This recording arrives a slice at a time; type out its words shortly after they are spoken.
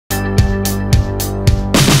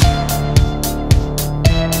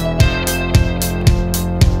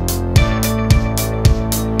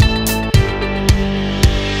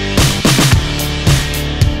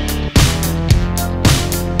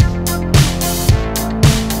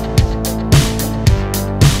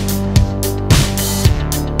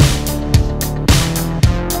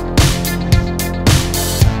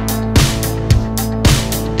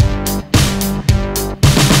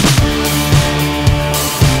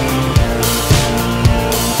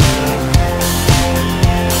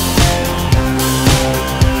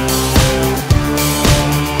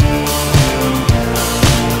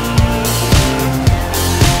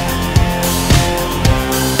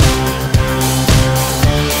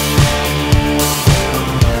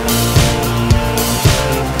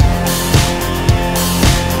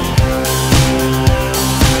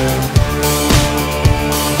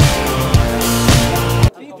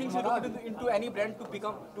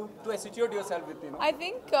to associate yourself with, you know? I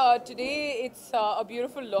think today it's a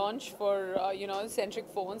beautiful launch for Centric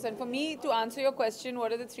phones. And for me, to answer your question,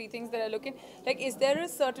 what are the three things that I look in? Like, is there a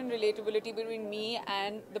certain relatability between me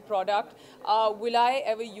and the product? Will I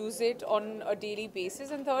ever use it on a daily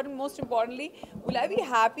basis? And third, and most importantly, will I be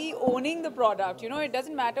happy owning the product? You know, it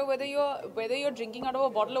doesn't matter whether you're drinking out of a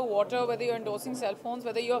bottle of water, whether you're endorsing cell phones,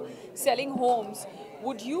 whether you're selling homes.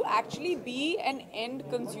 Would you actually be an end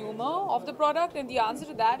consumer of the product? And the answer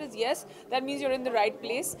to that is yes. That means you're in the right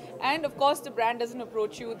place. And of course, the brand doesn't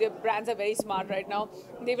approach you. The brands are very smart right now.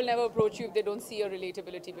 They will never approach you if they don't see a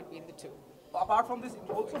relatability between the two. Apart from this,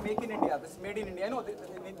 also make in India. This made in India. I know they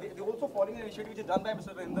also following an initiative which is done by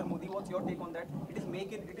Mr. Narendra Modi. What's your take on that? It is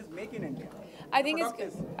make in India. I think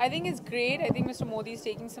it's great. I think Mr. Modi is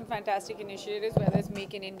taking some fantastic initiatives, whether it's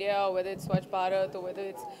Make in India or whether it's Swachh Bharat or whether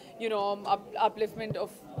it's upliftment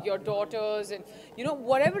of your daughters and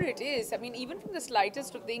whatever it is. I mean, even from the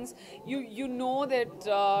slightest of things, you know that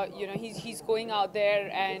he's going out there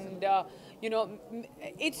and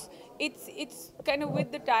it's kind of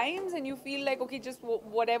with the times, and you feel like, okay, just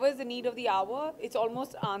whatever is the need of the hour, it's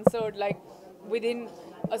almost answered like within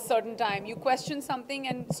a certain time. You question something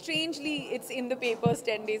and strangely it's in the papers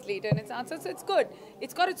 10 days later and it's answered. So it's good.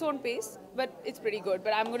 It's got its own pace, but it's pretty good.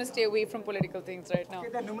 But I'm going to stay away from political things right now. Okay,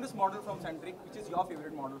 there are numerous models from Centric. Which is your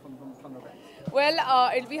favorite model from the brand? Well,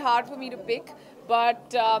 it'll be hard for me to pick,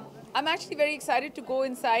 but I'm actually very excited to go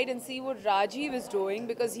inside and see what Rajiv is doing,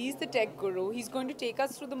 because he's the tech guru. He's going to take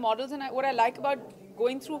us through the models, and what I like about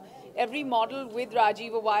going through every model with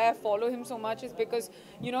Rajiv, or why I follow him so much, is because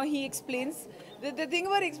he explains. The thing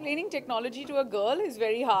about explaining technology to a girl is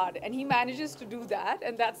very hard, and he manages to do that,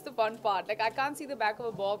 and that's the fun part. Like, I can't see the back of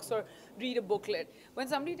a box or read a booklet.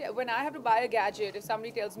 When I have to buy a gadget, if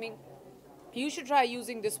somebody tells me, you should try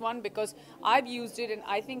using this one because I've used it and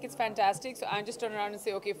I think it's fantastic, so I just turn around and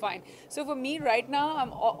say, okay, fine. So for me right now,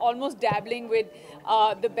 I'm almost dabbling with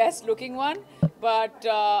the best looking one, but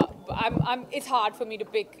it's hard for me to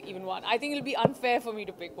pick even one. I think it'll be unfair for me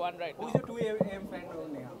to pick one right now. Who's your 2 a.m. friend,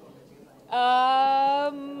 Neha?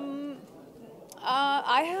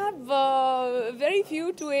 I have very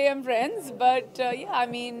few 2 a.m. friends, but yeah, I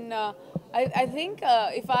mean, I think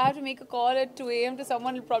if I have to make a call at 2 a.m. to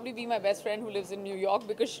someone, it'll probably be my best friend who lives in New York,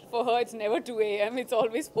 because for her it's never 2 a.m. It's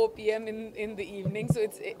always 4 p.m. in the evening, so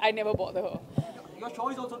I never bother her. Your show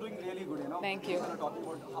is also doing really good, Thank you. People are talking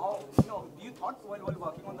about how, do you thought while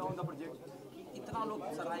working on the project,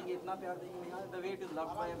 the way it is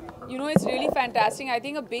loved by everyone? It's really fantastic. I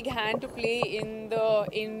think a big hand to play in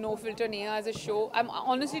No Filter Neha as a show. I'm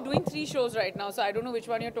honestly doing 3 shows right now, so I don't know which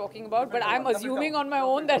one you're talking about, but I'm assuming on my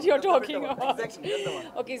own that you're talking about.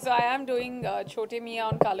 Okay, so I am doing Chote Mia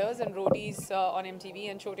on Colors and Roadies on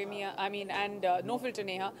MTV, and Chote Mia, and No Filter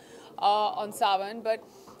Neha on Savan. But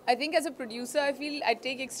I think as a producer, I feel I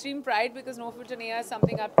take extreme pride because No Filter Neha is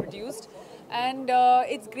something I've produced. And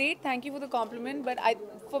it's great, thank you for the compliment, but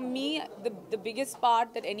for me, the biggest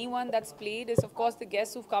part that anyone that's played is, of course, the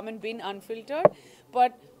guests who've come and been unfiltered.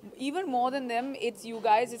 But even more than them, it's you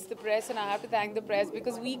guys, it's the press, and I have to thank the press,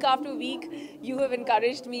 because week after week, you have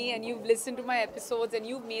encouraged me and you've listened to my episodes and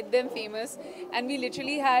you've made them famous. And we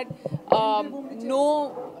literally had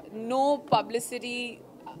no publicity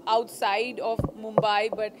outside of Mumbai,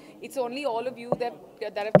 but it's only all of you that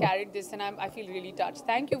have carried this, and I feel really touched.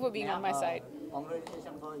 Thank you for being on my side.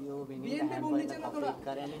 Congratulations for you winning the hamper in the public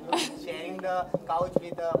car, and sharing the couch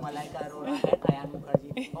with Malaika Arora and Ayan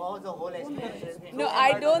Mukherjee. How was the whole experience? No,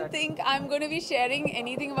 I don't think I'm going to be sharing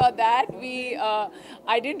anything about that.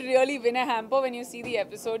 I didn't really win a hamper. When you see the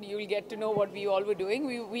episode, you'll get to know what we all were doing.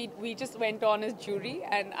 We just went on as jury,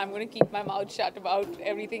 and I'm going to keep my mouth shut about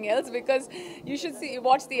everything else, because you should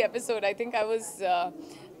watch the episode. I think I was.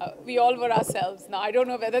 We all were ourselves. Now, I don't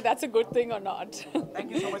know whether that's a good thing or not. Thank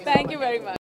you so much. Thank you very much.